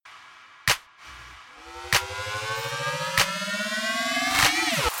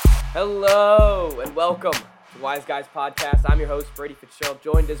Hello and welcome to Wise Guys Podcast. I'm your host, Brady Fitzgerald,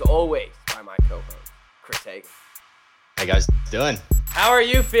 joined as always by my co-host, Chris Hagan. How you guys doing? How are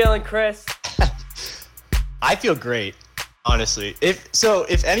you feeling, Chris? I feel great, honestly.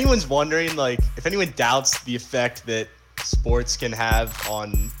 If anyone's wondering, if anyone doubts the effect that sports can have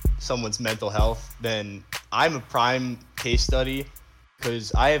on someone's mental health, then I'm a prime case study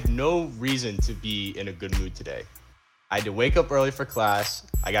because I have no reason to be in a good mood today. I had to wake up early for class.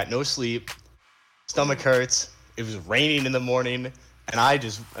 I got no sleep. Stomach hurts. It was raining in the morning, and I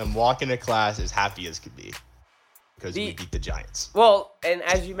just am walking to class as happy as could be because we beat the Giants. Well, and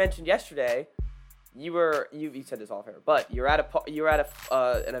as you mentioned yesterday, you said this off air, but you were at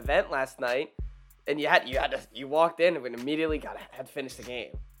an event last night, and you walked in and immediately had to finish the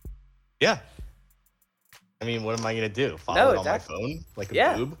game. Yeah. I mean, what am I gonna do? Follow it on my phone like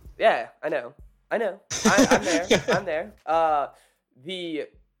a boob? Yeah, I know. I'm there. I'm there.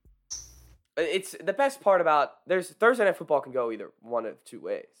 It's the best part about Thursday Night Football can go either one of two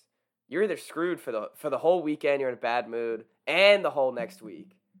ways. You're either screwed for the whole weekend, you're in a bad mood, and the whole next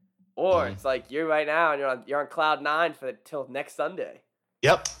week, or it's like you're right now and you're on cloud nine till next Sunday.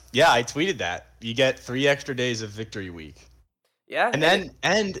 Yep. Yeah, I tweeted that. You get 3 extra days of victory week. Yeah. And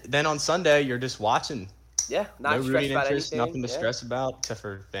then on Sunday you're just watching. Yeah, not no stressed about interest, anything. Nothing to stress about except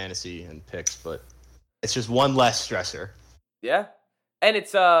for fantasy and picks, but it's just one less stressor. Yeah, and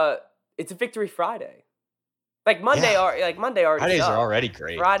it's a victory Friday. Monday already. Fridays are already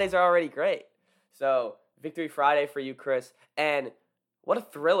great. Fridays are already great. So victory Friday for you, Chris, and what a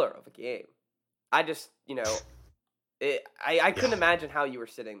thriller of a game. I just I couldn't imagine how you were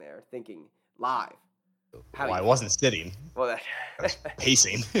sitting there thinking live. I wasn't sitting. Well, I was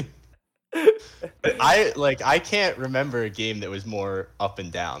pacing. I can't remember a game that was more up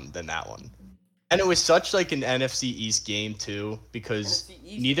and down than that one. And it was such an NFC East game too, because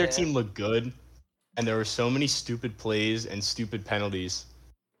neither team looked good, and there were so many stupid plays and stupid penalties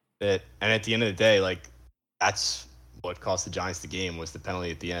and at the end of the day, that's what cost the Giants the game, was the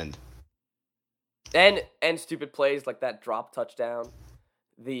penalty at the end. And stupid plays like that drop touchdown.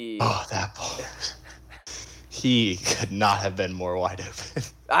 That ball. He could not have been more wide open.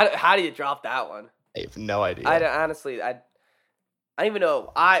 How do you drop that one? I have no idea. I don't even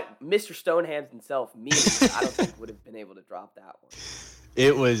know. Mr. Stonehands himself, I don't think would have been able to drop that one.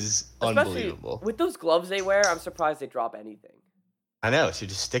 It was Especially unbelievable. With those gloves they wear, I'm surprised they drop anything. I know. So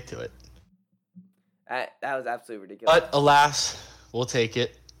just stick to it. That was absolutely ridiculous. But alas, we'll take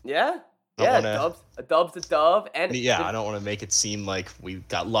it. Yeah. A dub's a dub. And I don't want to make it seem like we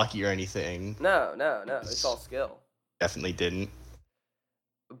got lucky or anything. No. It's all skill. Definitely didn't.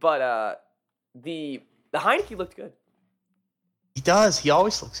 But the Heineke looked good. He does. He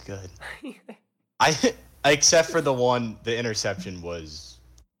always looks good. Except for the interception was.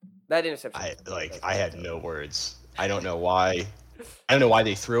 That interception. I had no words. I don't know why. I don't know why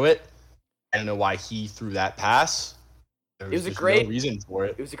they threw it. I don't know why he threw that pass. There was no reason for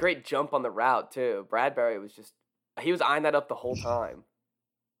it. It was a great jump on the route too. Bradbury he was eyeing that up the whole time.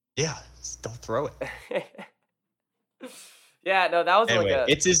 Yeah, don't throw it. Yeah, no, that was anyway,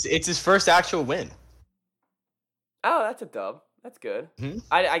 it's his first actual win. Oh, that's a dub. That's good. Mm-hmm.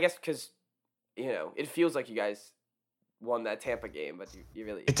 I guess because it feels like you guys won that Tampa game, but you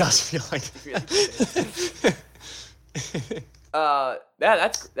really. It does feel like. Yeah,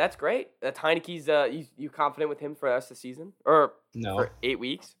 that's great. That's Heineke's. You confident with him for the rest of the season or no for 8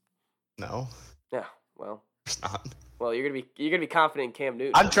 weeks? No. Yeah. Well. It's not. Well, you're gonna be confident in Cam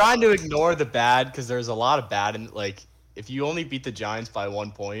Newton. I'm trying to ignore the bad because there's a lot of bad and if you only beat the Giants by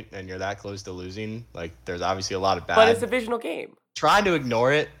 1 point and you're that close to losing, there's obviously a lot of bad. But it's a divisional game. Trying to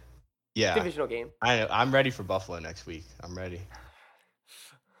ignore it. Yeah. Divisional game. I know. I'm ready for Buffalo next week. I'm ready.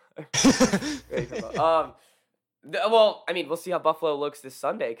 Well, we'll see how Buffalo looks this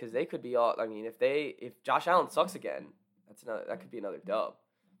Sunday because they could be all. I mean, if Josh Allen sucks again, that could be another dub.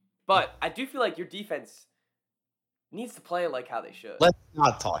 But I do feel like your defense needs to play like how they should. Let's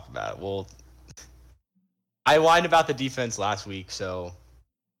not talk about it. Well, I whined about the defense last week, so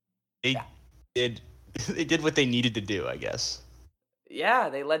they did what they needed to do, I guess. Yeah,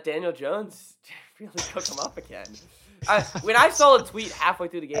 they let Daniel Jones really cook him up again. When I saw a tweet halfway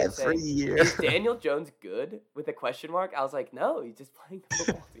through the game saying, "Is Daniel Jones good?" with a question mark, I was like, "No, he's just playing the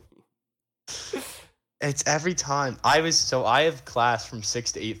football team." It's every time. I have class from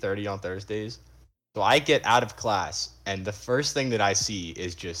 6 to 8:30 on Thursdays. So I get out of class, and the first thing that I see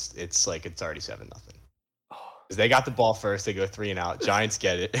is it's already 7-0. Because they got the ball first, they go 3 and out. Giants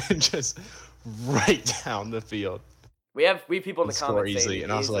get it, and just right down the field. We have people in the comments easily, saying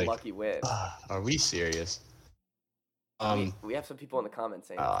and I was like, lucky win. Are we serious? We have some people in the comments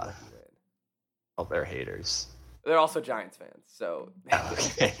saying oh, they're haters. they're also Giants fans, so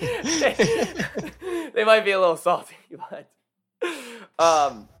Okay. they might be a little salty, but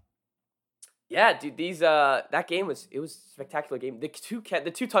yeah, dude, that game was a spectacular game. The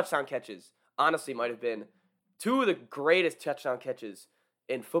two touchdown catches honestly might have been two of the greatest touchdown catches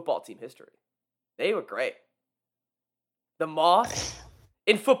in football team history. They were great. The Moss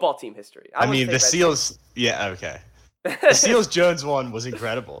in football team history. I mean, the Seals. Yeah, okay. The Seals Jones one was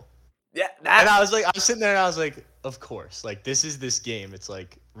incredible. Yeah, and I was sitting there and I was like, of course, like this is this game. It's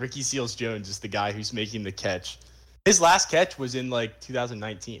like Ricky Seals Jones is the guy who's making the catch. His last catch was in like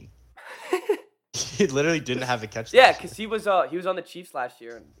 2019. He literally didn't have a catch. Yeah, because he was on the Chiefs last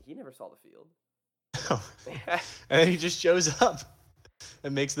year and he never saw the field. And then he just shows up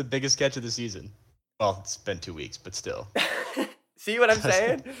and makes the biggest catch of the season. Well, it's been 2 weeks, but still. See what I'm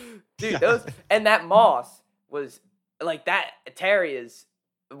saying? Dude, Yeah. And that Moss was like that. Terry is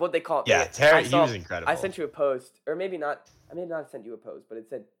what they call it. Yeah, Terry, he was incredible. I sent you a post, or maybe not. I may not have sent you a post, but it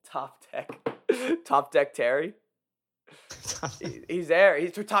said top deck Terry. He's there.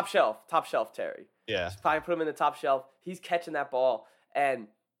 He's top shelf Terry. Yeah. Just probably put him in the top shelf. He's catching that ball, and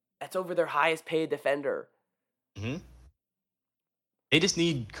that's over their highest paid defender. Mm-hmm. They just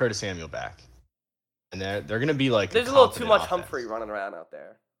need Curtis Samuel back. And they're going to be like there's a little too much Humphrey running around out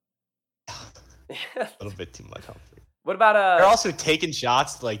there. A little bit too much Humphrey. What about They're also taking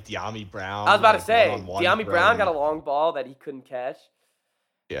shots to like De'Ami Brown. I was about to say one-on-one De'Ami Brown got a long ball that he couldn't catch.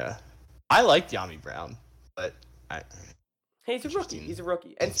 Yeah, I like De'Ami Brown, but hey, he's a rookie. He's a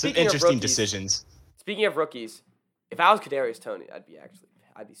rookie. And some speaking interesting of rookies, decisions. Speaking of rookies, if I was Kadarius Toney, I'd be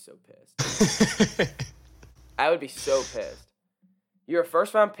so pissed. I would be so pissed. You're a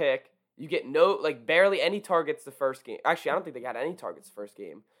first round pick. You get barely any targets the first game. Actually, I don't think they got any targets the first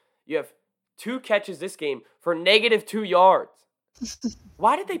game. You have 2 catches this game for -2 yards.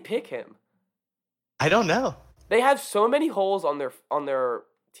 Why did they pick him? I don't know. They have so many holes on their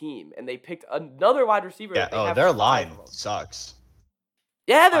team, and they picked another wide receiver. Yeah. Their line sucks.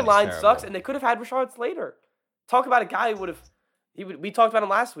 Yeah, their line terrible. sucks, and they could have had Rashard Slater. Talk about a guy who would have. We talked about him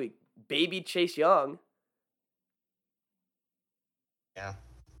last week. Baby Chase Young. Yeah.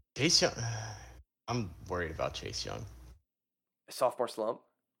 Chase Young. I'm worried about Chase Young. A sophomore slump.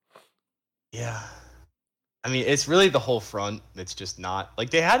 Yeah. I mean, it's really the whole front that's just not like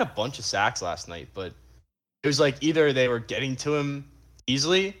they had a bunch of sacks last night, but it was like either they were getting to him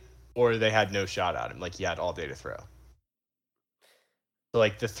easily or they had no shot at him. Like he had all day to throw. So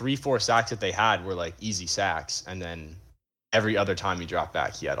like the 3-4 sacks that they had were like easy sacks, and then every other time he dropped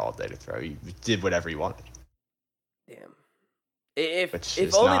back, he had all day to throw. He did whatever he wanted. Damn. If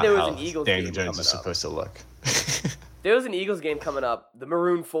is only not there was how an Eagles Daniel game Jones coming is up. supposed to look. If there was an Eagles game coming up, the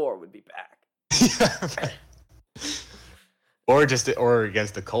Maroon 4 would be back. Or against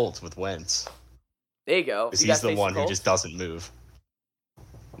the Colts with Wentz. There you go. Because You he's guys the face one who Colts? just doesn't move.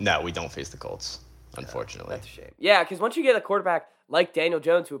 No, we don't face the Colts, unfortunately. That's a shame. Yeah, because once you get a quarterback like Daniel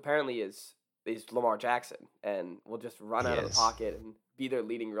Jones, who apparently is Lamar Jackson, and will just run out of the pocket and be their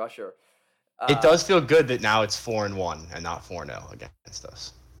leading rusher. It does feel good that now it's 4-1 and not 4-0 against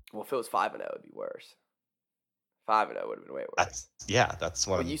us. Well, if it was 5-0, it'd be worse. 5-0 would have been way worse. That's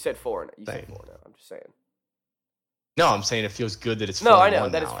what But you said 4-0. You saying. said 4-0. I'm just saying. No, I'm saying it feels good that it's 4-1. No, I know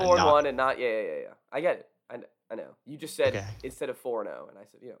that it's now 4-1 and not. Yeah. I get it. I know. You just said Okay. instead of 4-0, and I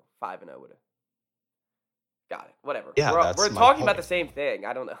said 5-0 would have. Got it. Whatever. Yeah, we're my talking about point. the same thing.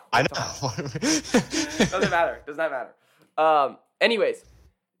 I don't know. I know. Doesn't matter. Does not matter. Anyways,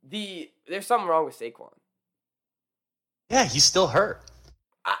 there's something wrong with Saquon. Yeah, he's still hurt.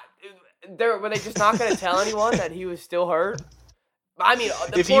 Were they just not going to tell anyone that he was still hurt? I mean,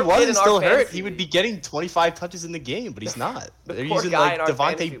 If he wasn't still hurt, he would be getting 25 touches in the game, but he's not. The They're poor using guy in our like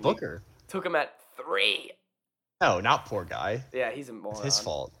fantasy Devontae league Booker. took him at 3. No, not poor guy. Yeah, he's a moron. It's his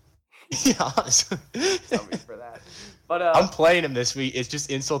fault. Yeah, honestly. Tell me for that. But I'm playing him this week. It's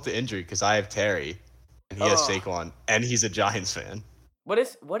just insult to injury because I have Terry, and he has Saquon, and he's a Giants fan. what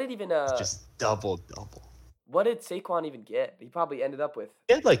did even It's just double. what did Saquon even get? He probably ended up with.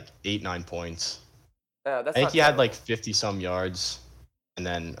 He had like 8-9 points. That's I think not he had terrible. like 50-some yards, and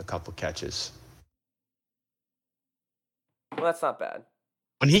then a couple catches. Well, that's not bad.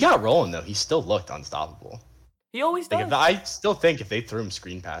 When he got rolling, though, he still looked unstoppable. He always does. Like I still think if they threw him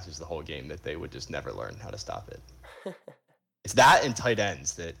screen passes the whole game, that they would just never learn how to stop it. It's that and tight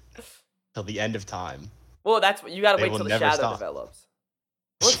ends that till the end of time. Well, that's what you got to They wait will till the never shadow stop. develops.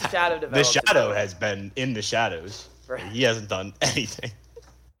 Once the shadow The develops, shadow has been in the shadows. Right. He hasn't done anything.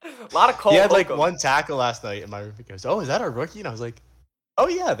 a lot of Cole He had like Holcomb. one tackle last night, and my roommate goes, "Oh, is that our rookie?" And I was like, "Oh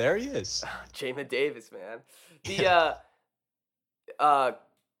yeah, there he is." Jamin Davis, man.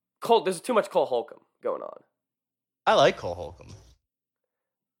 Cole. There's too much Cole Holcomb going on. I like Cole Holcomb.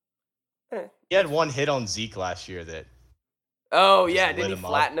 Eh. He had one hit on Zeke last year that. Oh just yeah, lit didn't he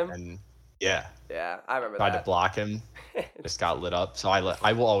flatten him? And yeah, Yeah, I remember tried that. to block him, just got lit up. So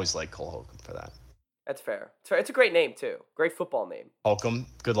I will always like Cole Holcomb for that. That's fair. It's a great name too. Great football name. Holcomb,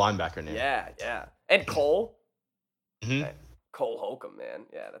 good linebacker name. Yeah. And Cole. Mhm. Right. Cole Holcomb, man.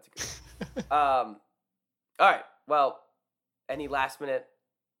 Yeah, that's a good. All right. Well, any last minute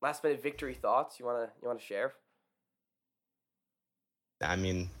victory thoughts you wanna share? I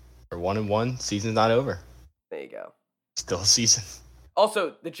mean, we're 1-1. Season's not over. There you go. Still a season.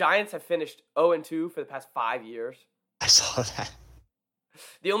 Also, the Giants have finished 0-2 for the past 5 years. I saw that.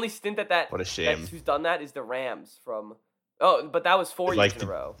 The only stint that What a shame. who's done that is the Rams from. Oh, but that was 4 years in a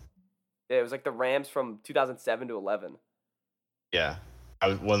row. Yeah, it was like the Rams from 2007 to 11. Yeah,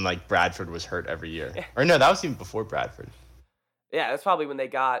 when like Bradford was hurt every year. Or no, that was even before Bradford. Yeah, that's probably when they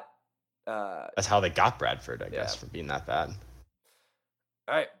got. That's how they got Bradford, I guess, for being that bad.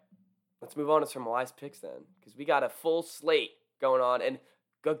 All right, let's move on to some wise picks then, because we got a full slate going on and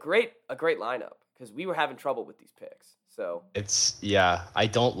a great lineup because we were having trouble with these picks. So I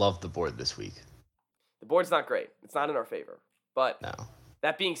don't love the board this week. The board's not great. It's not in our favor. But No.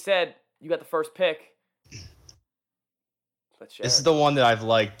 That being said, you got the first pick. Let's share. This is the one that I've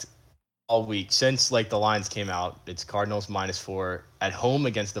liked all week since like the lines came out. It's Cardinals -4 at home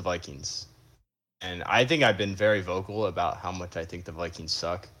against the Vikings. And I think I've been very vocal about how much I think the Vikings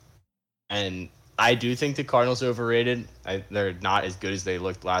suck. And I do think the Cardinals are overrated. They're not as good as they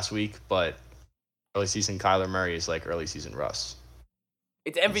looked last week, but early season Kyler Murray is like early season Russ.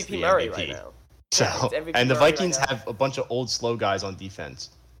 It's MVP Murray right now. So, MVP and the Murray Vikings right now. have a bunch of old, slow guys on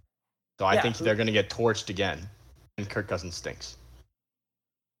defense. So I think they're going to get torched again. And Kirk Cousins stinks.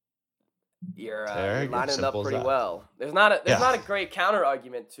 You're Very good. lining it up Simple as pretty that. well. There's not a great counter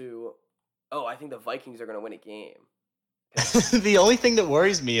argument to, I think the Vikings are going to win a game. The only thing that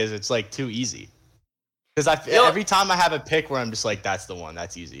worries me is it's like too easy. Because every time I have a pick where I'm just like, that's the one,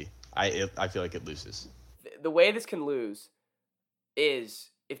 that's easy. I feel like it loses. The way this can lose is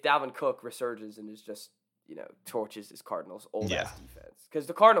if Dalvin Cook resurges and is just, torches his Cardinals' old-ass defense. Because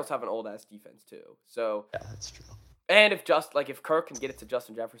the Cardinals have an old-ass defense, too. So yeah, that's true. And if Kirk can get it to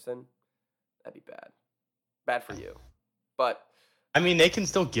Justin Jefferson, that'd be bad. Bad for you. But I mean, they can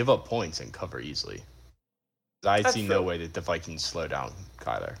still give up points and cover easily. I see no way that the Vikings slow down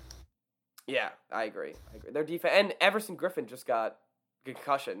Kyler. Yeah, I agree. Their defense and Everson Griffin just got a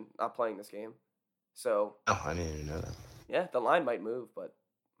concussion, not playing this game. So I didn't even know that. Yeah, the line might move, but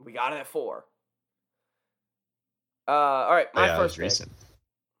we got it at 4. All right, my first pick. Recent.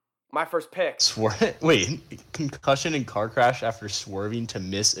 My first pick. Wait, concussion and car crash after swerving to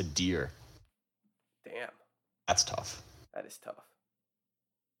miss a deer. Damn. That's tough. That is tough.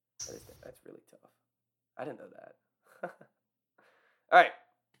 That's really tough. I didn't know that. All right.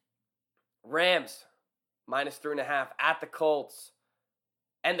 Rams -3.5 at the Colts.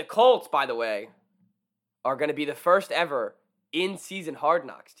 And the Colts, by the way, are going to be the first ever in-season Hard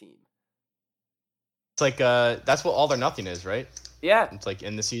Knocks team. It's like that's what All or Nothing is, right? Yeah. It's like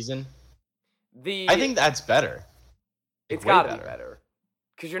in the season. I think that's better. It's got to be better.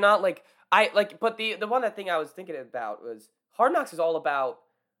 Because you're not but the one thing I was thinking about was Hard Knocks is all about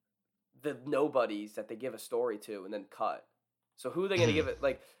the nobodies that they give a story to and then cut. So who are they going to give it?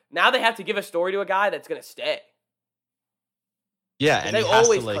 Now they have to give a story to a guy that's going to stay. Yeah, and they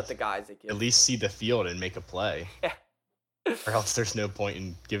always cut the guys they give. At least see the field and make a play. Yeah. Or else there's no point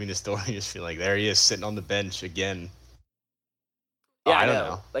in giving the story. You just feel like there he is sitting on the bench again. Yeah, I don't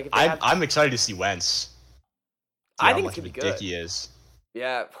know. I'm excited to see Wentz. I think it's gonna be good. He is.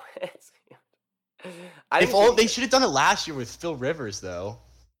 Yeah. They should have done it last year with Phil Rivers, though.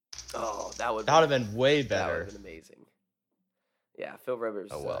 Oh, that would have been way better. That would have been amazing. Yeah, Phil Rivers.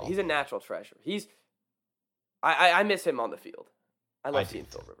 Oh, well. He's a natural treasure. I miss him on the field. I love seeing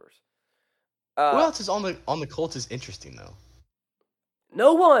Phil Rivers. Who else is on the Colts is interesting though?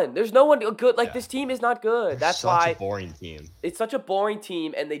 No one. There's no one good. This team is not good. That's why such a boring team. It's such a boring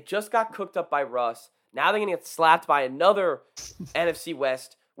team, and they just got cooked up by Russ. Now they're gonna get slapped by another NFC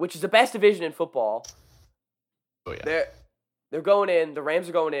West, which is the best division in football. Oh yeah. They're going in. The Rams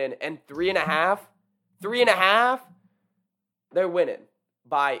are going in, and 3.5. They're winning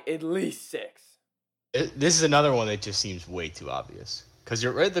by at least 6. This is another one that just seems way too obvious because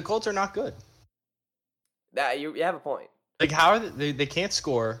you're right. The Colts are not good. You have a point. Like how are they can't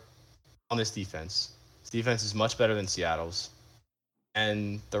score on this defense. This defense is much better than Seattle's,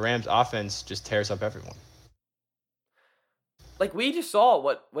 and the Rams' offense just tears up everyone. We just saw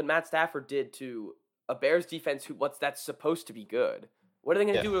what Matt Stafford did to a Bears defense that's supposed to be good. What are they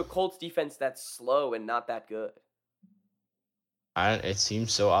going to do with a Colts defense that's slow and not that good? It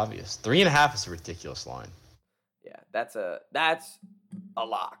seems so obvious. 3.5 is a ridiculous line. Yeah, that's a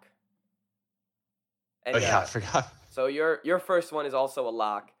lock. And, I forgot. So your first one is also a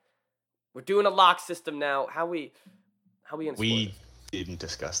lock. We're doing a lock system now. How we gonna? We didn't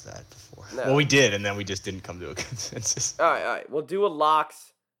discuss that before. No. Well, we did, and then we just didn't come to a consensus. All right. We'll do a locks.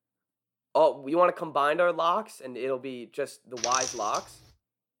 Oh, we want to combine our locks, and it'll be just the wise locks.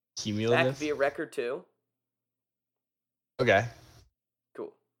 Cumulative. That could be a record too. Okay.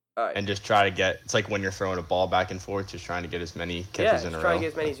 Cool. All right. And just try to get. It's like when you're throwing a ball back and forth, just trying to get as many catches in a row. Yeah, try to get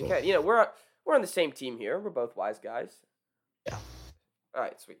as many as you can. You know, we're on the same team here. We're both wise guys. Yeah. All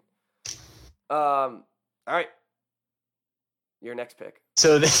right. Sweet. All right. Your next pick.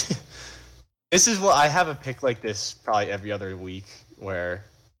 So this is what I have a pick like this probably every other week where it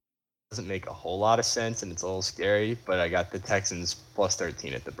doesn't make a whole lot of sense and it's a little scary, but I got the Texans plus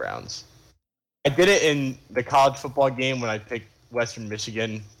 13 at the Browns. I did it in the college football game when I picked Western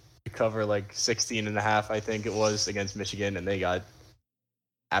Michigan to cover like 16.5, I think it was, against Michigan, and they got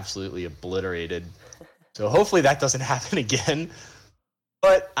absolutely obliterated. So hopefully that doesn't happen again.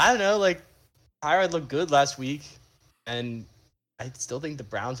 But I don't know, like Tyrod looked good last week, and I still think the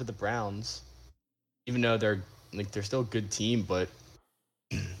Browns are the Browns, even though they're still a good team. But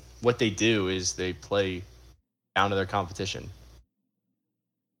what they do is they play down to their competition.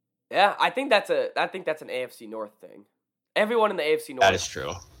 Yeah, I think that's an AFC North thing. Everyone in the AFC North. That is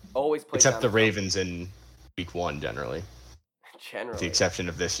true. Always plays except down the to Ravens in Week 1 generally. Generally, with the exception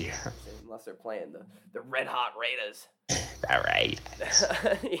of this year. Unless they're playing the Red Hot Raiders. All right.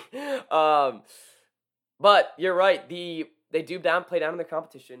 But you're right. They do play down in the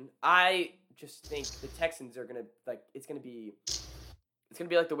competition. I just think the Texans are gonna it's gonna be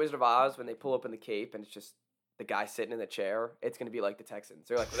like the Wizard of Oz when they pull open the cape and it's just the guy sitting in the chair. It's gonna be like the Texans.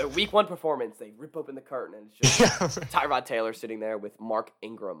 They're like their Week 1 performance. They rip open the curtain and it's just Tyrod Taylor sitting there with Mark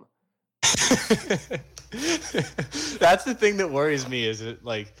Ingram. That's the thing that worries me. Is it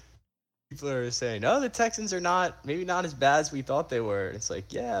like people are saying, "Oh, the Texans are maybe not as bad as we thought they were." It's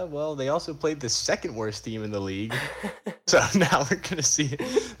like, yeah, well, they also played the second worst team in the league, so now we're gonna see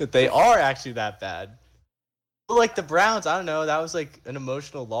that they are actually that bad. But like the Browns, I don't know. That was like an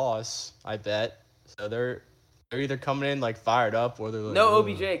emotional loss, I bet. So they're either coming in like fired up or they're like, no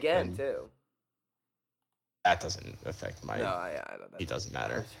OBJ again too. That doesn't affect my. No, I don't. He doesn't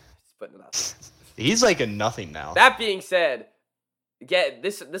matter. Just putting it out there. He's like a nothing now. That being said,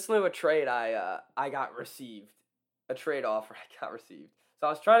 this little trade I got received. A trade offer I got received. So I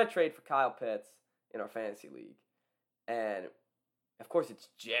was trying to trade for Kyle Pitts in our fantasy league. And of course it's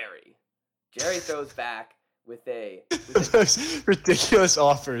Jerry. Jerry throws back with those ridiculous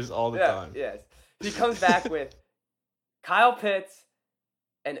offers all the time. Yes. He comes back with Kyle Pitts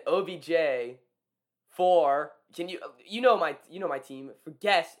and OBJ for you know my team. For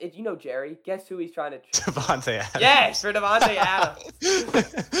Jerry. Guess who he's trying to Davante Adams. Yes, for Davante Adams.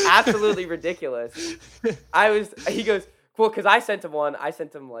 Absolutely ridiculous. He goes, cool, because I sent him one. I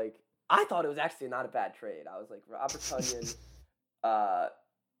sent him I thought it was actually not a bad trade. I was like Robert Tonyan,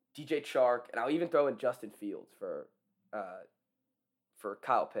 DJ Chark, and I'll even throw in Justin Fields for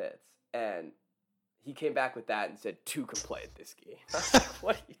Kyle Pitts. And he came back with that and said 2 can play at this game. I was like,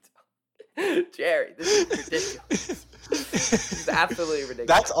 what are you talking? Jerry, this is ridiculous. This is absolutely ridiculous.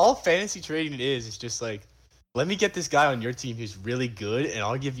 That's all fantasy trading is. It's just like, let me get this guy on your team who's really good, and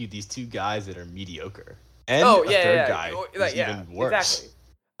I'll give you these 2 guys that are mediocre. And a third guy who's even worse. Exactly.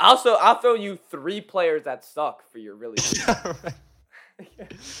 Also, I'll throw you 3 players that suck for your really good.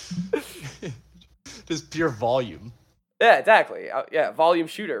 Just pure volume. Yeah, exactly. Volume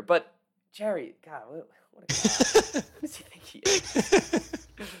shooter. But Jerry, God, what a guy. Who does he think he is?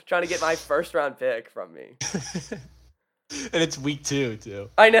 Trying to get my first round pick from me. And it's week 2 too.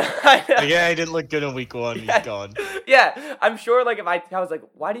 I know. Yeah, he didn't look good in week 1. He's gone. Yeah, I'm sure. If I was like,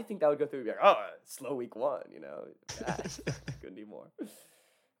 why do you think that would go through? You'd be like, oh, slow week 1. Couldn't do more.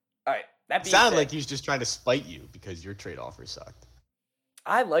 All right, that being sounded said, like he was just trying to spite you because your trade offer sucked.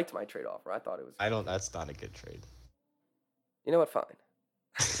 I liked my trade offer. I thought it was. That's not a good trade. You know what? Fine.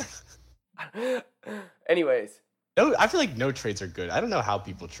 Anyways. No, I feel like no trades are good. I don't know how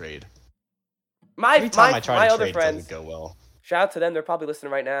people trade. My other friends doesn't go well. Shout out to them. They're probably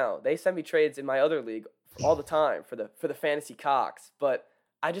listening right now. They send me trades in my other league all the time for the fantasy cocks. But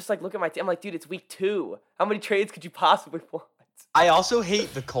I just look at my team. I'm like, dude, it's week 2. How many trades could you possibly want? I also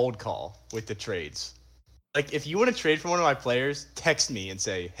hate the cold call with the trades. If you want to trade for one of my players, text me and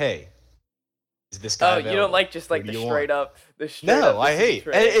say, hey, is this guy available? You don't like just the straight up. No, I hate.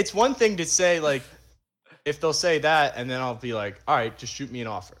 And it's one thing to say if they'll say that, and then I'll be like, all right, just shoot me an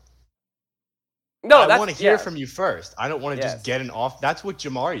offer. No, I want to hear from you first. I don't want to just get an offer. That's what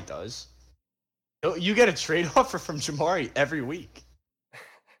Jamari does. You get a trade offer from Jamari every week.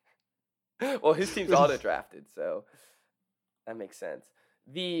 Well, his team's auto-drafted, so that makes sense.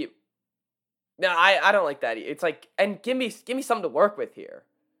 No, I don't like that. It's like, and give me something to work with here.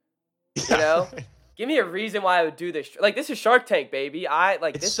 You know? Give me a reason why I would do this. Like, this is Shark Tank, baby.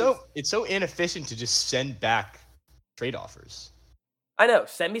 It's so inefficient to just send back trade offers. I know.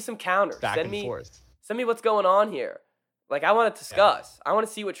 Send me some counters. Back and forth. Send me what's going on here. Like, I want to discuss. I want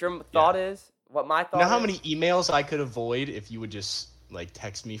to see what your thought is, what my thought is. You know how many emails I could avoid if you would just, like,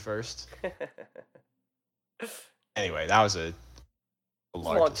 text me first? Anyway, that was a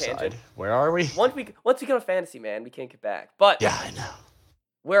large aside. Where are we? Once we get on fantasy, man, we can't get back. But yeah, I know.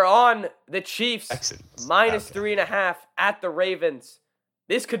 We're on the Chiefs Texans. minus 3.5 at the Ravens.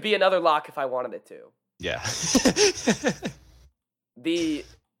 This could be another lock if I wanted it to. Yeah. the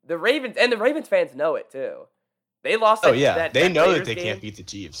Ravens fans know it too. They lost. They know that they can't beat the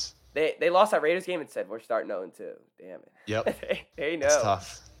Chiefs. They lost that Raiders game and said we're starting 0-2. Damn it. Yep. they know. It's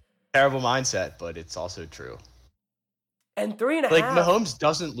tough. Terrible mindset, but it's also true. And 3.5. Like, Mahomes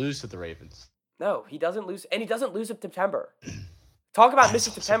doesn't lose to the Ravens. No, he doesn't lose, and he doesn't lose in September. Talk about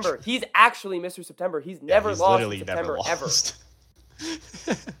Mr. September. He's actually Mr. September. He's never lost in September ever.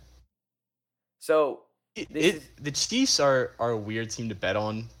 So the Chiefs are a weird team to bet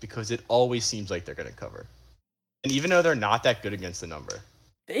on because it always seems like they're going to cover. And even though they're not that good against the number.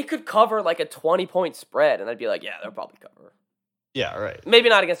 They could cover like a 20-point spread, and I'd be like, yeah, they'll probably cover. Yeah, right. Maybe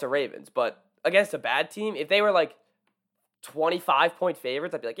not against the Ravens, but against a bad team, if they were like 25-point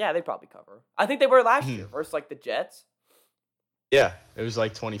favorites, I'd be like, yeah, they probably cover. I think they were last year versus like the Jets. Yeah, it was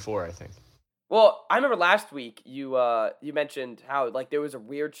like 24, I think. Well, I remember last week you mentioned how like there was a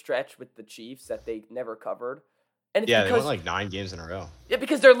weird stretch with the Chiefs that they never covered. And it's they won like 9 games in a row. Yeah,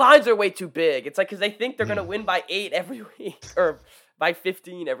 because their lines are way too big. It's like because they think they're going to win by 8 every week or by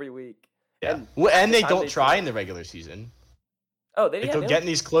 15 every week. Yeah, and they don't try in the regular season. Oh, they'll get in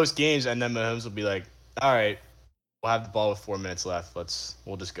these close games, and then Mahomes will be like, all right, we'll have the ball with 4 minutes left.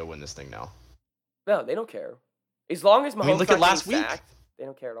 We'll just go win this thing now. No, they don't care. As long as Mahomes look at last week. They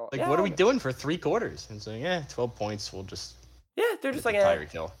don't care at all. Like, what are we doing for 3 quarters? And saying, 12 points. We'll just they're just like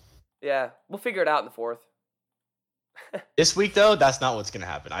Tyreek Hill. Yeah, we'll figure it out in the fourth. This week though, that's not what's gonna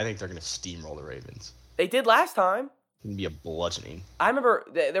happen. I think they're gonna steamroll the Ravens. They did last time. It's gonna be a bludgeoning. I remember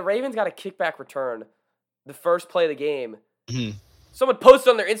the Ravens got a kickback return, the first play of the game. Mm-hmm. Someone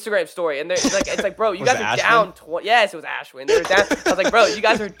posted on their Instagram story, and it's like, bro, you guys are down. Yes, it was Ashwin. They were down. I was like, bro, you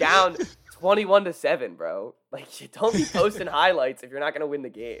guys are down 21-7, bro. Like, don't be posting highlights if you're not gonna win the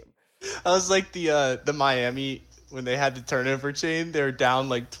game. I was like the Miami when they had the turnover chain. They were down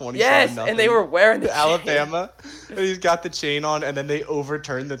like 27-0. Yes, and they were wearing the Alabama. And he's got the chain on, and then they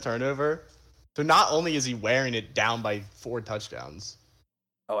overturned the turnover. So not only is he wearing it down by 4 touchdowns.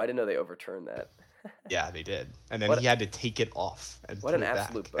 Oh, I didn't know they overturned that. Yeah, they did. And then he had to take it off and what an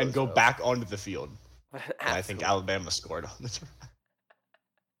absolute back and go back onto the field. And I think Alabama scored on the turn.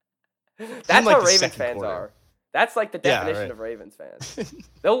 That's how Ravens fans are. That's like the definition of Ravens fans.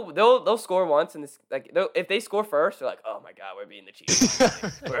 They'll score once, and if they score first, they're like, "Oh my god, we're beating the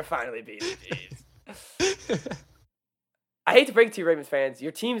Chiefs. We're finally beating the Chiefs." I hate to break it to you, Ravens fans,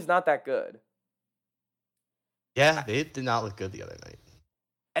 your team is not that good. Yeah, they did not look good the other night.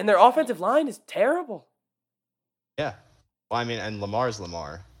 And their offensive line is terrible. Yeah. Well, I mean, and Lamar's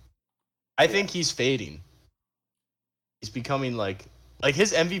Lamar. I think he's fading. He's becoming like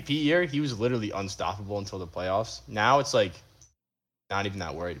his MVP year, he was literally unstoppable until the playoffs. Now it's like not even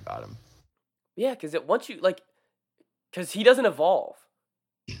that worried about him. Yeah, because he doesn't evolve.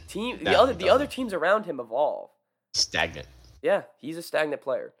 The other teams around him evolve. Stagnant. Yeah, he's a stagnant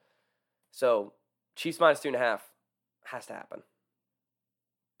player. So Chiefs minus 2.5 has to happen.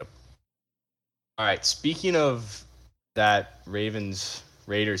 All right. Speaking of that Raiders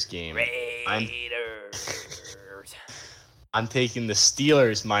game, I'm taking the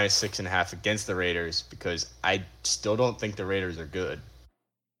Steelers minus 6.5 against the Raiders because I still don't think the Raiders are good.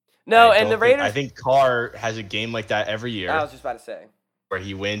 No, and the Raiders. I think Carr has a game like that every year. I was just about to say. Where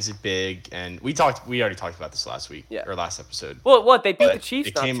he wins it big, and we already talked about this last week or last episode. Well, they beat the Chiefs.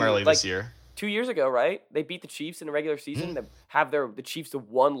 It came early this year. 2 years ago, right? They beat the Chiefs in the regular season. They have the Chiefs to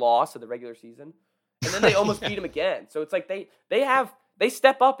 1 loss of the regular season, and then they almost beat them again. So it's like they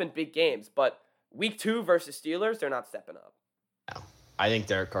step up in big games, but week 2 versus Steelers, they're not stepping up. No, I think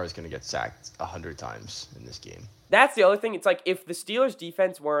Derek Carr is going to get sacked 100 times in this game. That's the other thing. It's like if the Steelers'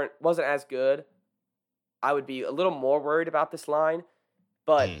 defense wasn't as good, I would be a little more worried about this line.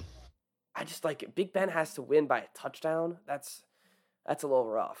 But I just like Big Ben has to win by a touchdown. That's a little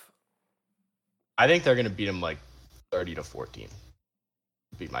rough. I think they're gonna beat him like 30-14.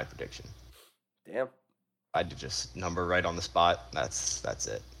 Be my prediction. Damn. I had to just number right on the spot. That's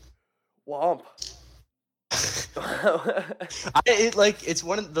it. Womp. It's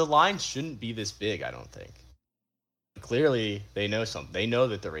one of the lines shouldn't be this big. I don't think. Clearly, they know something. They know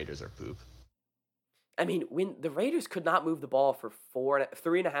that the Raiders are poop. I mean, when the Raiders could not move the ball for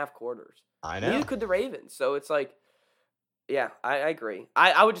 3.5 quarters. I know. Neither could the Ravens. So it's like, yeah, I agree.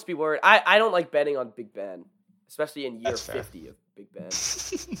 I would just be worried. I don't like betting on Big Ben, especially in year 50 of Big Ben.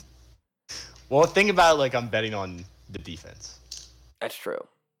 Well, think about it like I'm betting on the defense. That's true.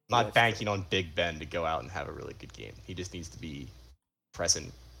 I'm not banking on Big Ben to go out and have a really good game. He just needs to be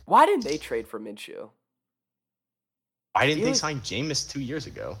present. Why didn't they trade for Minshew? Why didn't they sign Jameis 2 years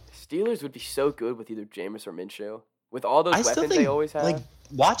ago? Steelers would be so good with either Jameis or Minshew. With all those weapons they always have. Like,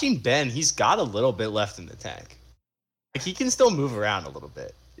 watching Ben, he's got a little bit left in the tank. Like, he can still move around a little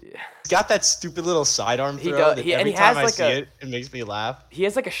bit. Yeah. He's got that stupid little sidearm throw. Every time I see it, it makes me laugh. He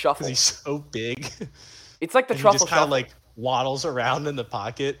has like a shuffle. Because he's so big. It's like the truffle he just kind of like waddles around in the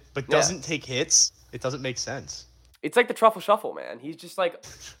pocket, but doesn't take hits. It doesn't make sense. It's like the truffle shuffle, man. He's just like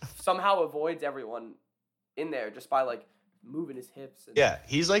somehow avoids everyone in there just by like moving his hips. And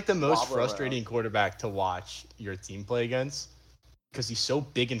he's like the most frustrating quarterback to watch your team play against because he's so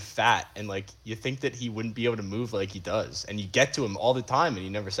big and fat, and like you think that he wouldn't be able to move like he does, and you get to him all the time, and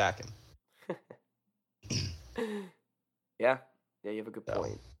you never sack him. Yeah, you have a good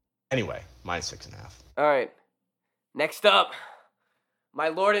point. Anyway, -6.5. All right, next up, my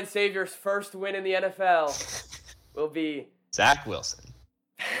Lord and Savior's first win in the NFL will be Zach Wilson.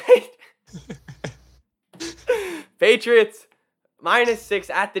 Patriots -6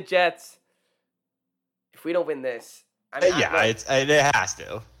 at the Jets. If we don't win this, I mean, it has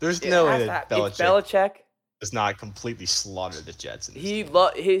to. There's no way that Belichick does not completely slaughter the Jets.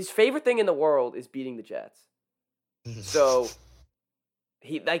 His favorite thing in the world is beating the Jets. So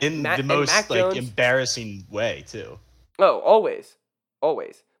he like in the most like embarrassing way too. Oh, always.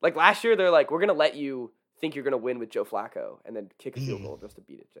 Like last year, they're like, we're gonna let you think you're gonna win with Joe Flacco, and then kick a field goal just to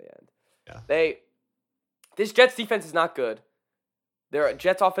beat it to the end. Yeah. This Jets defense is not good. Their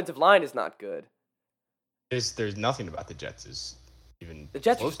Jets offensive line is not good. There's nothing about the Jets is even. The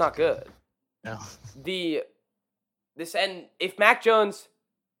Jets are just not good. No. And if Mac Jones,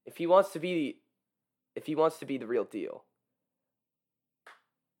 if he wants to be the real deal,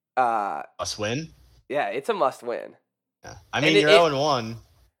 must win. Yeah, it's a must win. Yeah. I mean, you're 0-1.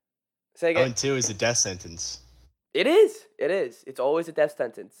 Say again. 0-2 is a death sentence. It is. It's always a death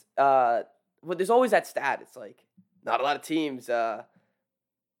sentence. Well, there's always that stat. It's like not a lot of teams,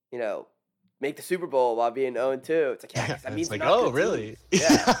 make the Super Bowl while being 0-2. It's like, that means like, not good really? Teams.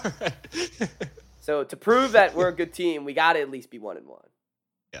 Yeah. So to prove that we're a good team, we got to at least be 1-1.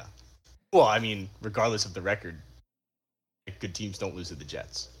 Yeah. Well, I mean, regardless of the record, good teams don't lose to the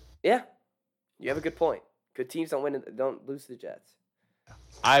Jets. Yeah. You have a good point. Good teams don't lose to the Jets.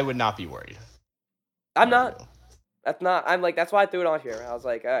 I would not be worried. I'm not. That's why I threw it on here. I was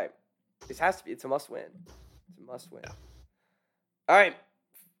like, all right, this has to be. It's a must win. Yeah. All right.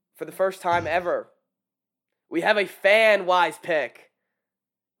 For the first time ever, we have a fan-wise pick.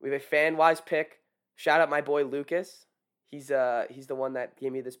 Shout out my boy Lucas. He's the one that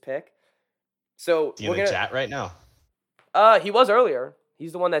gave me this pick. So we're in the chat right now. He was earlier.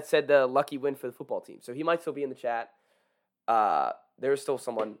 He's the one that said the lucky win for the football team. So he might still be in the chat. There's still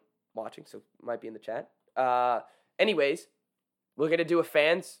someone watching, so might be in the chat. Anyways, we're gonna do a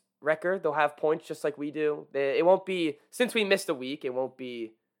fans record. They'll have points just like we do. It won't be, since we missed a week. It won't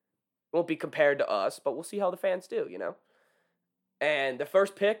be compared to us, but we'll see how the fans do. And the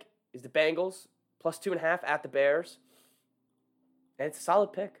first pick is the Bengals +2.5 at the Bears, and it's a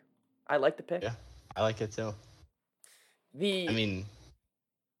solid pick. I like the pick. Yeah, I like it too.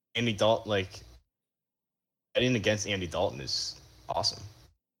 Andy Dalton, betting against Andy Dalton is awesome.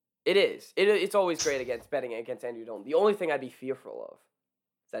 It is. It's always great betting against Andy Dalton. The only thing I'd be fearful of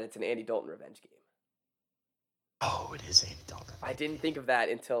is that it's an Andy Dalton revenge game. Oh, it is Andy Dalton. I didn't think of that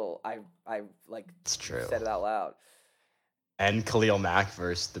until I it's true. Said it out loud. And Khalil Mack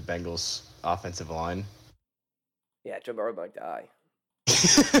versus the Bengals offensive line. Yeah, Joe Burrow might die.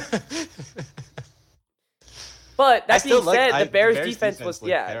 But that being said, the Bears defense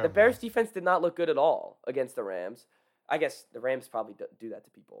the Bears defense did not look good at all against the Rams. I guess the Rams probably do that to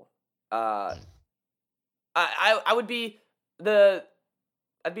people. I would be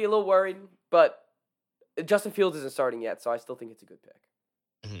I'd be a little worried, but Justin Fields isn't starting yet, so I still think it's a good pick.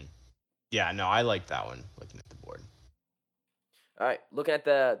 Mm-hmm. Yeah, no, I like that one. Looking at the board. All right, looking at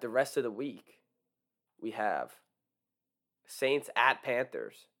the rest of the week, we have Saints at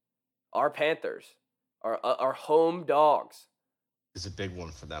Panthers. Our Panthers are home dogs. It's a big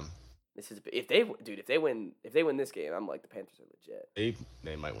one for them. This is if they win this game, I'm like the Panthers are legit.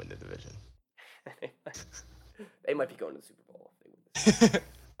 They might win the division. They might be going to the Super Bowl if they win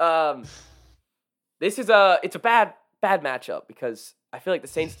this. It's a bad matchup because I feel like the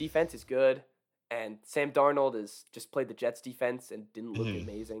Saints defense is good and Sam Darnold has just played the Jets defense and didn't look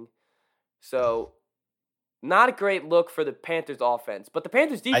amazing. So not a great look for the Panthers offense, but the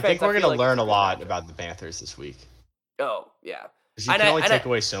Panthers defense. I think we're going to learn a lot about the Panthers this week. Oh, yeah. Because you can only take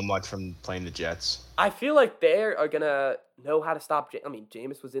away so much from playing the Jets. I feel like they are going to know how to stop.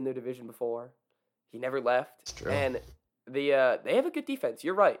 Jameis was in their division before. He never left. That's true. And they have a good defense.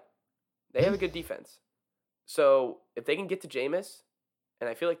 You're right. They have a good defense. So if they can get to Jameis, and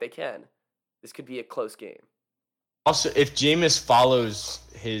I feel like they can, this could be a close game. Also, if Jameis follows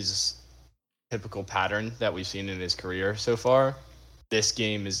his typical pattern that we've seen in his career so far, this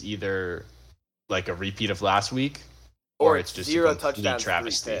game is either like a repeat of last week, or it's just 0 a complete touchdowns,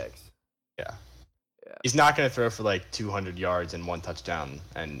 travesty. 3 picks. Yeah. He's not going to throw for like 200 yards and 1 touchdown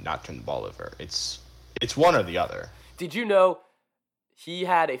and not turn the ball over. It's one or the other. Did you know he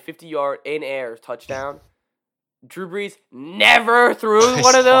had a 50-yard in-air touchdown? Drew Brees never threw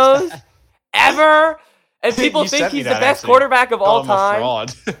one of those ever. And people think he's the best quarterback of all time.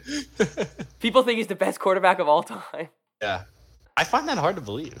 People think he's the best quarterback of all time. Yeah. I find that hard to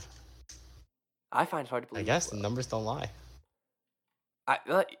believe. I find it hard to believe. I guess the numbers don't lie.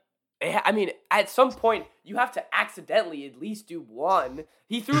 I mean, at some point, you have to accidentally at least do one.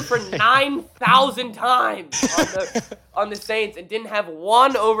 He threw for 9,000 times on the Saints and didn't have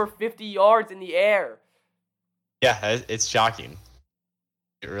one over 50 yards in the air. Yeah, it's shocking.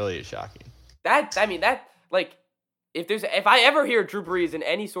 It really is shocking. If I ever hear Drew Brees in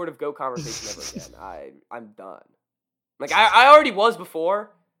any sort of GOAT conversation ever again, I'm done. Like I already was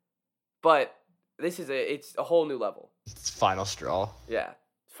before, but it's a whole new level. It's final straw. Yeah,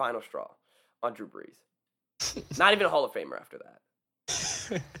 final straw on Drew Brees. Not even a Hall of Famer after that.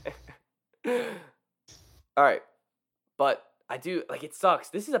 All right, but it sucks.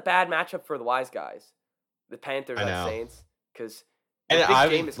 This is a bad matchup for the wise guys, the Panthers and Saints, because.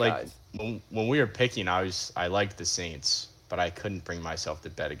 And when we were picking, I liked the Saints, but I couldn't bring myself to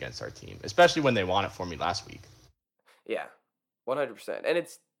bet against our team, especially when they won it for me last week. Yeah, 100%. And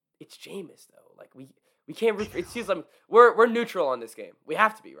it's Jameis though. Like we can't. It seems like we're neutral on this game. We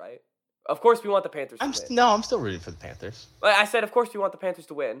have to be, right? Of course, we want the Panthers to win. No, I'm still rooting for the Panthers. Like I said, of course, we want the Panthers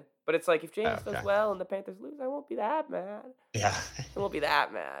to win. But it's like if Jameis does well and the Panthers lose, I won't be that mad. Yeah, I won't be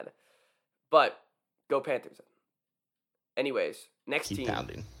that mad. But go Panthers. Anyways, next Keep team.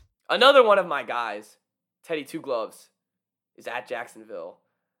 Pounding. Another one of my guys, Teddy Two Gloves, is at Jacksonville.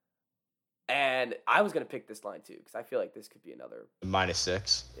 And I was going to pick this line too, because I feel like this could be another.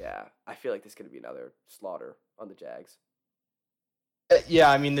 -6. Yeah, I feel like this is going to be another slaughter on the Jags.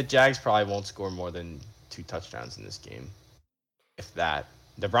 Yeah, I mean, the Jags probably won't score more than 2 touchdowns in this game. If that.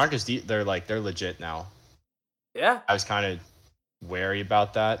 The Broncos, they're legit now. Yeah. I was kind of wary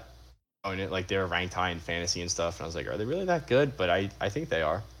about that. Like they were ranked high in fantasy and stuff, and I was like, are they really that good? But I think they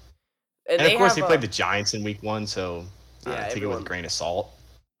are. And of course, they played the Giants in week 1, so take it with a grain of salt.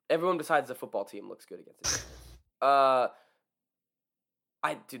 Everyone besides the football team looks good against the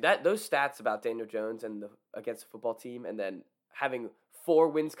Giants. Those stats about Daniel Jones and against the football team, and then having 4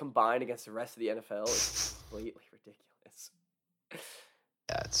 wins combined against the rest of the NFL is completely ridiculous.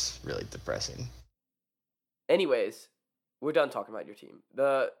 Yeah, it's really depressing. Anyways. We're done talking about your team.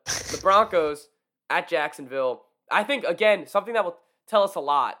 The Broncos at Jacksonville. I think again something that will tell us a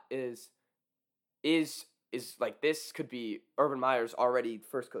lot is like this could be Urban Meyer's already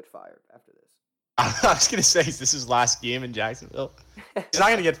first coach fired after this. I was gonna say this is his last game in Jacksonville. He's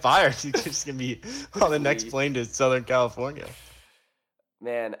not gonna get fired. He's just gonna be on the next plane to Southern California.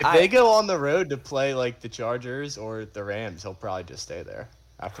 Man, if they go on the road to play like the Chargers or the Rams, he'll probably just stay there.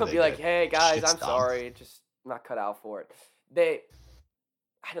 He'll be like, "Hey guys, I'm sorry, just not cut out for it." I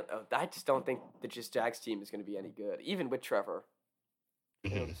don't know. I just don't think the Jags team is going to be any good, even with Trevor.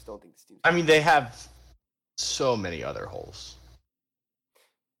 Mm-hmm. I just don't think this team's. I mean, they have so many other holes.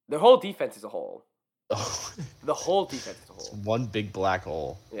 Their whole defense is a hole. Oh. The whole defense is a hole. It's one big black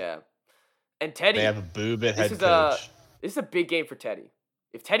hole. Yeah, and Teddy. They have a boob at head coach. This is a big game for Teddy.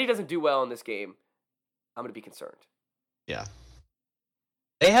 If Teddy doesn't do well in this game, I'm going to be concerned. Yeah.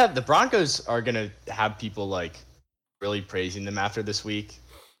 The Broncos are going to have people like really praising them after this week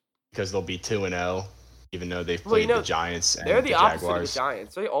because they'll be 2-0, even though they've played the Giants and the Jaguars. They're the opposite of the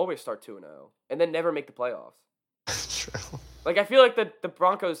Giants. They always start 2-0 and then never make the playoffs. True. Like, I feel like the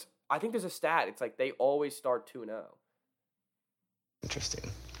Broncos, I think there's a stat. It's like they always start 2-0. Interesting.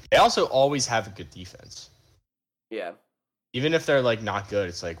 They also always have a good defense. Yeah. Even if they're like not good,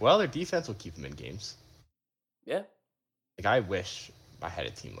 it's like, well, their defense will keep them in games. Yeah. Like, I wish I had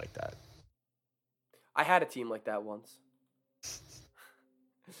a team like that. I had a team like that once.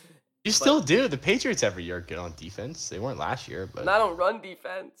 You still do. The Patriots every year are good on defense. They weren't last year, but Not on run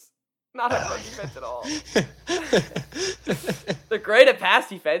defense. Not on run defense at all. They're great at pass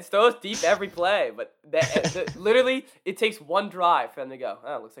defense. Throw us deep every play, but literally, it takes one drive for them to go.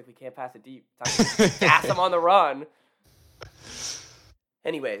 Oh, looks like we can't pass it deep. Time to gas them on the run.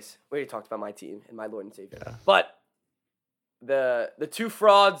 Anyways, we already talked about my team and my Lord and Savior. Yeah. But the two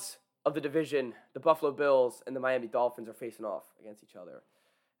frauds of the division, the Buffalo Bills and the Miami Dolphins, are facing off against each other.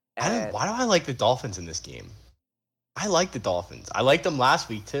 Why do I like the Dolphins in this game? I like the Dolphins. I liked them last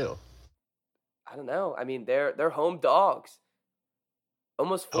week too. I don't know. I mean, they're home dogs.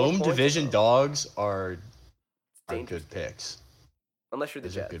 Almost 4 Home points division ago. dogs are Dangerous good picks. Unless you're the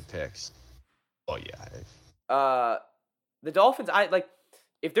Those are Jets. good picks. Oh yeah. The Dolphins,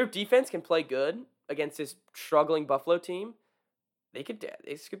 if their defense can play good against this struggling Buffalo team,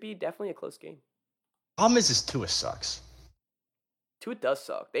 this could be definitely a close game. Problem is, this Tua sucks. Tua does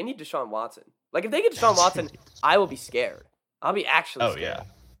suck. They need Deshaun Watson. Like, if they get Deshaun Watson, I will be scared. I'll be actually scared. Yeah.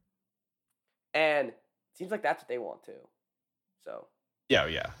 And it seems like that's what they want too. So.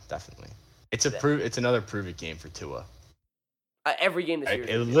 Yeah, definitely. It's another prove-it game for Tua. Every game this year.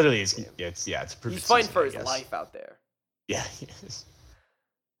 It literally is. It's a prove-it. He's fighting season, for I his guess. life out there. Yeah, he is.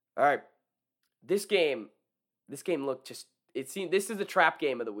 All right, this game looked just. This is the trap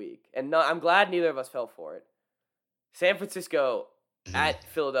game of the week, and I'm glad neither of us fell for it. San Francisco at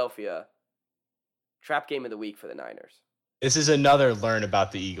Philadelphia. Trap game of the week for the Niners. This is another learn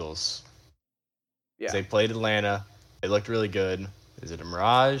about the Eagles. Yeah, They played Atlanta. They looked really good. Is it a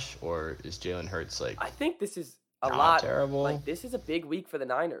mirage or is Jalen Hurts like? I think this is a not lot. terrible. Like, this is a big week for the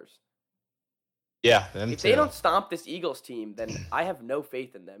Niners. Yeah, them If too. they don't stomp this Eagles team, then I have no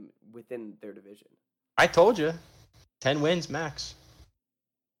faith in them within their division. I told you, 10 wins max.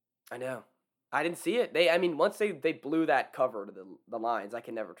 I know. I didn't see it. Once they blew that cover to the Lions, I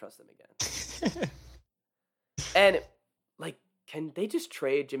can never trust them again. And, like, can they just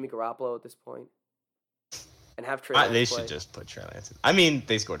trade Jimmy Garoppolo at this point? And have Trey Lance They play? should just put Trey Lance in. I mean,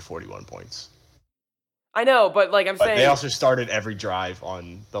 they scored 41 points. I know, but, like, I'm saying... They also started every drive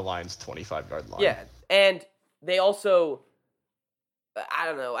on the Lions' 25-yard line. Yeah, and they also... I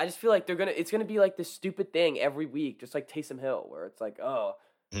don't know. I just feel like it's gonna be like this stupid thing every week, just like Taysom Hill, where it's like, we're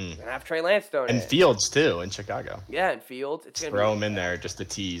gonna have Trey Lance thrown in. And Fields, too, in Chicago. Yeah, and Fields. It's gonna Throw be him in there just to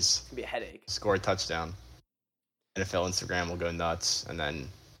tease. It's gonna be a headache. Score a touchdown. NFL Instagram will go nuts, and then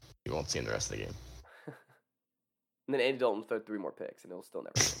you won't see him the rest of the game. And then Andy Dalton will throw 3 more picks, and he'll still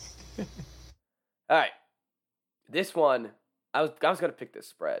never win. All right, this one I was gonna pick this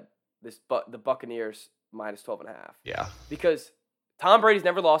spread. The Buccaneers minus 12.5. Yeah. Because Tom Brady's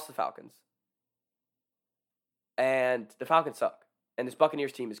never lost to the Falcons, and the Falcons suck, and this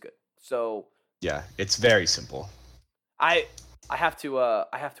Buccaneers team is good. So Yeah, it's very simple. I have to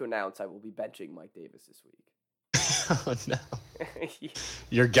announce I will be benching Mike Davis this week. Oh no,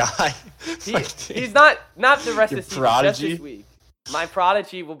 your guy. He's not the rest of the season. Prodigy? Just this week. My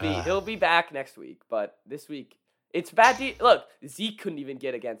prodigy will be he'll be back next week, but this week it's bad. Look, Zeke couldn't even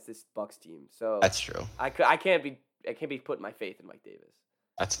get against this Bucs team, so That's true. I can't be putting my faith in Mike Davis.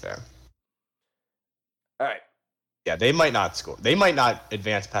 That's fair. All right, Yeah, they might not score. They might not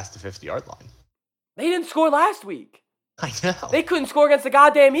advance past the 50-yard line. they didn't score last week. I know. They couldn't score against the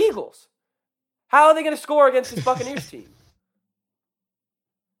goddamn Eagles. How are they going to score against this Buccaneers team?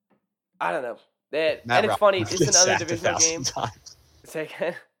 I don't know. And it's funny. It's another divisional game. Say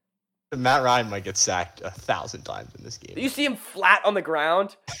again. Matt Ryan might get sacked 1,000 times in this game. Do you see him flat on the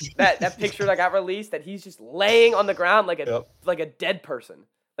ground? That picture that got released, that he's just laying on the ground like a dead person,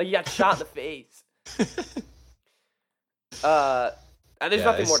 like he got shot in the face. There's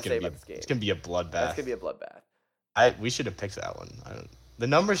nothing more to say about this game. It's gonna be a bloodbath. That's gonna be a bloodbath. We should have picked that one. The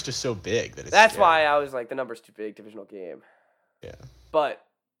number's just so big that it's. That's scary. why I was like, the number's too big, divisional game. Yeah. But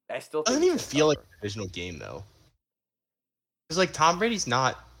I still It think doesn't even feel like a divisional game though. Because like Tom Brady's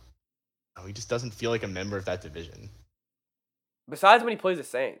not. Oh, he just doesn't feel like a member of that division. Besides when he plays the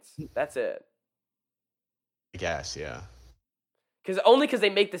Saints, that's it. I guess, yeah. Because they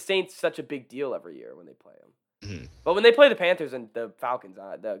make the Saints such a big deal every year when they play them. Mm-hmm. But when they play the Panthers and the Falcons, they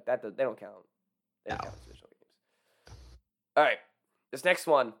don't count. They don't count as divisional games. All right, this next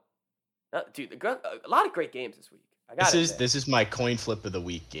one, dude, a lot of great games this week. This is my coin flip of the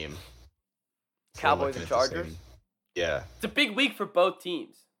week game. Cowboys and Chargers. Yeah. It's a big week for both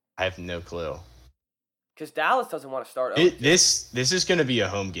teams. I have no clue. Because Dallas doesn't want to start. This is going to be a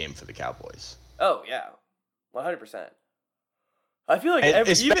home game for the Cowboys. Oh, yeah. 100%. I feel like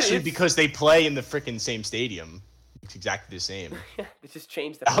especially because they play in the freaking same stadium. It's exactly the same. They just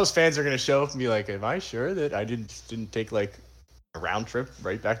changed the Dallas fans are going to show up and be like, am I sure that I didn't take like a round trip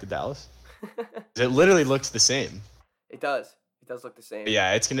right back to Dallas? It literally looks the same. It does. It does look the same. But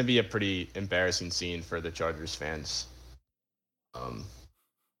yeah, it's going to be a pretty embarrassing scene for the Chargers fans.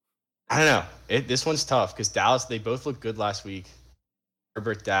 I don't know. This one's tough because Dallas, they both looked good last week.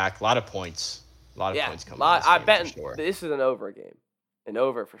 Herbert, Dak, a lot of points. A lot of points coming. I bet this is an over game. An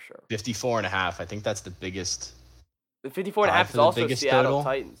over for sure. 54.5. I think that's the biggest. The 54.5 is also Seattle total.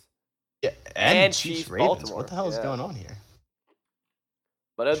 Titans. Yeah, and Chiefs Ravens. Baltimore. What the hell is going on here?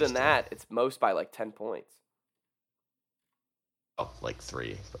 But other than that, it's most by like 10 points. Oh, like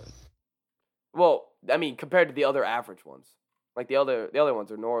 3. But... Well, I mean, compared to the other average ones. Like the other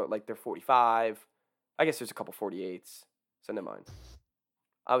ones are more like they're 45. I guess there's a couple 48s. So never mind.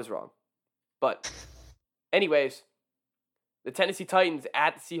 I was wrong. But anyways, the Tennessee Titans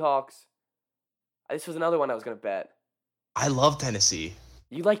at the Seahawks. This was another one I was going to bet. I love Tennessee.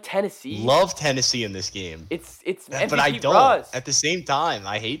 You like Tennessee? Love Tennessee in this game. It's MVP but I don't. Russ. At the same time,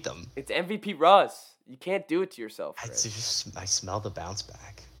 I hate them. It's MVP Russ. You can't do it to yourself. I smell the bounce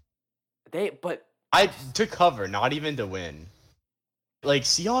back. To cover, not even to win. Like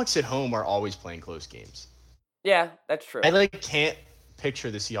Seahawks at home are always playing close games. Yeah, that's true. I can't picture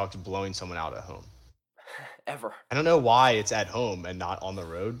the Seahawks blowing someone out at home. Ever. I don't know why it's at home and not on the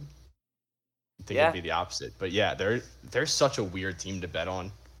road. I think it'd be the opposite. But yeah, they're such a weird team to bet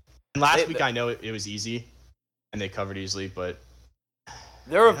on. And last week I know it was easy and they covered easily, but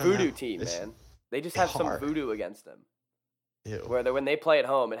they're a voodoo team, man. They just have some voodoo against them. Ew. Where when they play at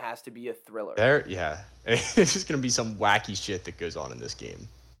home, it has to be a thriller. It's just gonna be some wacky shit that goes on in this game.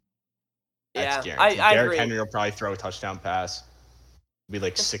 That's guaranteed. I Derrick agree. Henry will probably throw a touchdown pass. It'll be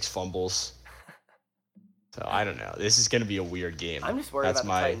like 6 fumbles. So I don't know. This is gonna be a weird game. I'm just worried about the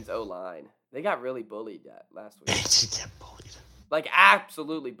Titans O-line. They got really bullied last week. They just get bullied. Like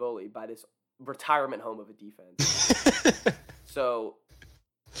absolutely bullied by this retirement home of a defense. So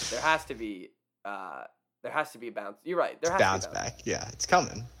there has to be a bounce. You're right. There has to be a bounce back. Yeah, it's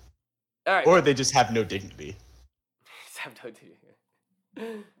coming. All right. Or they just have no dignity. Just have no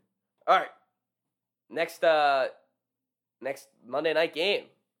dignity. All right. Next Monday night game.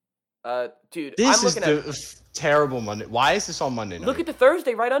 Dude, this is the terrible Monday. Why is this on Monday night? Look at the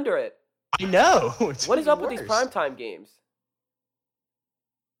Thursday right under it. I know. What is up with these primetime games?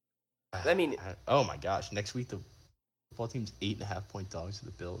 I mean, oh my gosh! Next week the football team's 8.5-point dogs to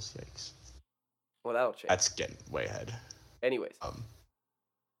the Bills. Yikes! Well, that'll change. That's getting way ahead. Anyways,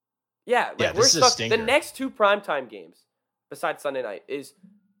 we're stuck. The next 2 primetime games, besides Sunday night, is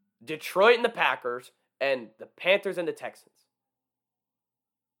Detroit and the Packers, and the Panthers and the Texans.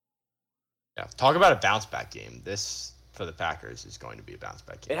 Yeah, talk about a bounce back game. This for the Packers is going to be a bounce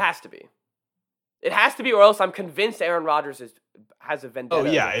back game. It has to be. It has to be, or else I'm convinced Aaron Rodgers has a vendetta.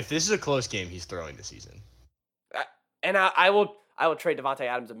 Oh yeah, if this is a close game, he's throwing the season. And I will trade Devontae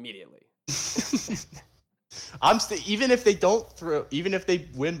Adams immediately. Even if they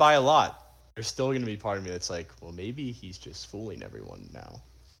win by a lot, there's still going to be part of me that's like, well, maybe he's just fooling everyone now.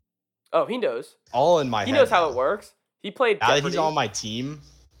 Oh, he knows. All in my head. He knows how it works. He played. Now that he's on my team,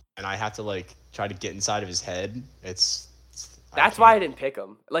 and I have to try to get inside of his head. That's why I didn't pick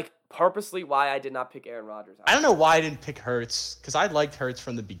him. Purposely, why I did not pick Aaron Rodgers. I don't know why I didn't pick Hurts because I liked Hurts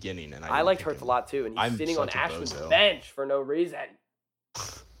from the beginning, and I liked Hurts a lot too. And he's sitting on Ashwin's bozo. bench for no reason.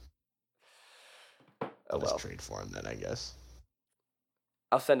 I'll just trade for him then, I guess.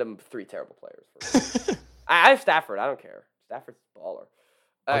 I'll send him 3 terrible players. I have Stafford. I don't care. Stafford's a baller.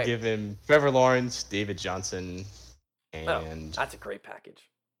 I'll give him Trevor Lawrence, David Johnson, and that's a great package.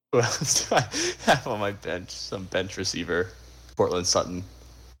 Who else do I have on my bench? Some bench receiver, Cortland Sutton.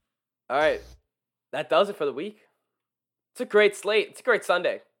 All right, that does it for the week. It's a great slate. It's a great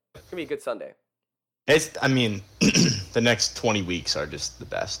Sunday. It's gonna be a good Sunday. The next 20 weeks are just the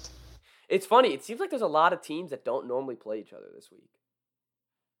best. It's funny. It seems like there's a lot of teams that don't normally play each other this week.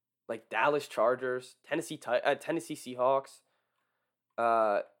 Like Dallas Chargers, Tennessee Seahawks.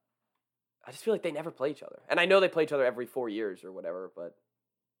 I just feel like they never play each other. And I know they play each other every 4 years or whatever, but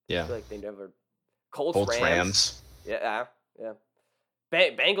I feel like they never. Colts Rams. Yeah.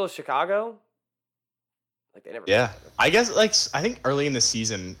 Bengals Chicago. Like they never. Yeah, I guess I think early in the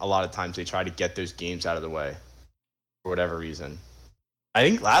season, a lot of times they try to get those games out of the way for whatever reason. I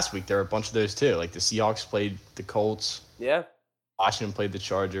think last week there were a bunch of those too. Like the Seahawks played the Colts. Yeah. Washington played the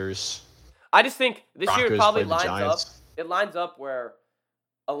Chargers. I just think this year Broncos probably play the lines up. Giants. It lines up where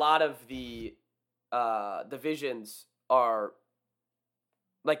a lot of the divisions are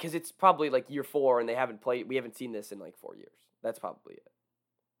like, because it's probably like year 4 and we haven't seen this in like 4 years. That's probably it.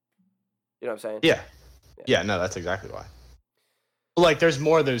 You know what I'm saying? Yeah. Yeah, no, that's exactly why. Like, there's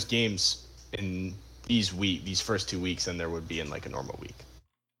more of those games in these first 2 weeks than there would be in like a normal week.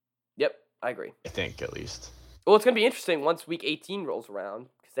 Yep, I agree. I think, at least. Well, it's gonna be interesting once week 18 rolls around,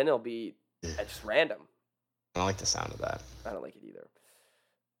 because then it'll be just random. I don't like the sound of that. I don't like it either.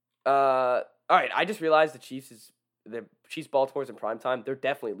 All right, I just realized the Chiefs Baltimore's in prime time. They're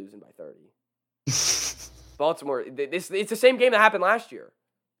definitely losing by 30. Baltimore, it's the same game that happened last year.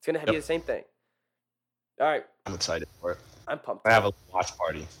 It's gonna be the same thing. All right, I'm excited for it. I'm pumped. I have a watch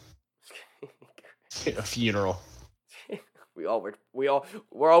party. A funeral. we all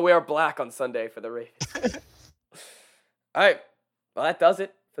wear black on Sunday for the Ravens. All right, well that does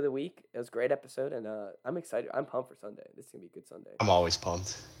it for the week. It was a great episode, and I'm excited. I'm pumped for Sunday. This is gonna be a good Sunday. I'm always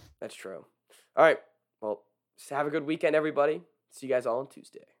pumped. That's true. All right, well, have a good weekend, everybody. See you guys all on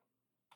Tuesday.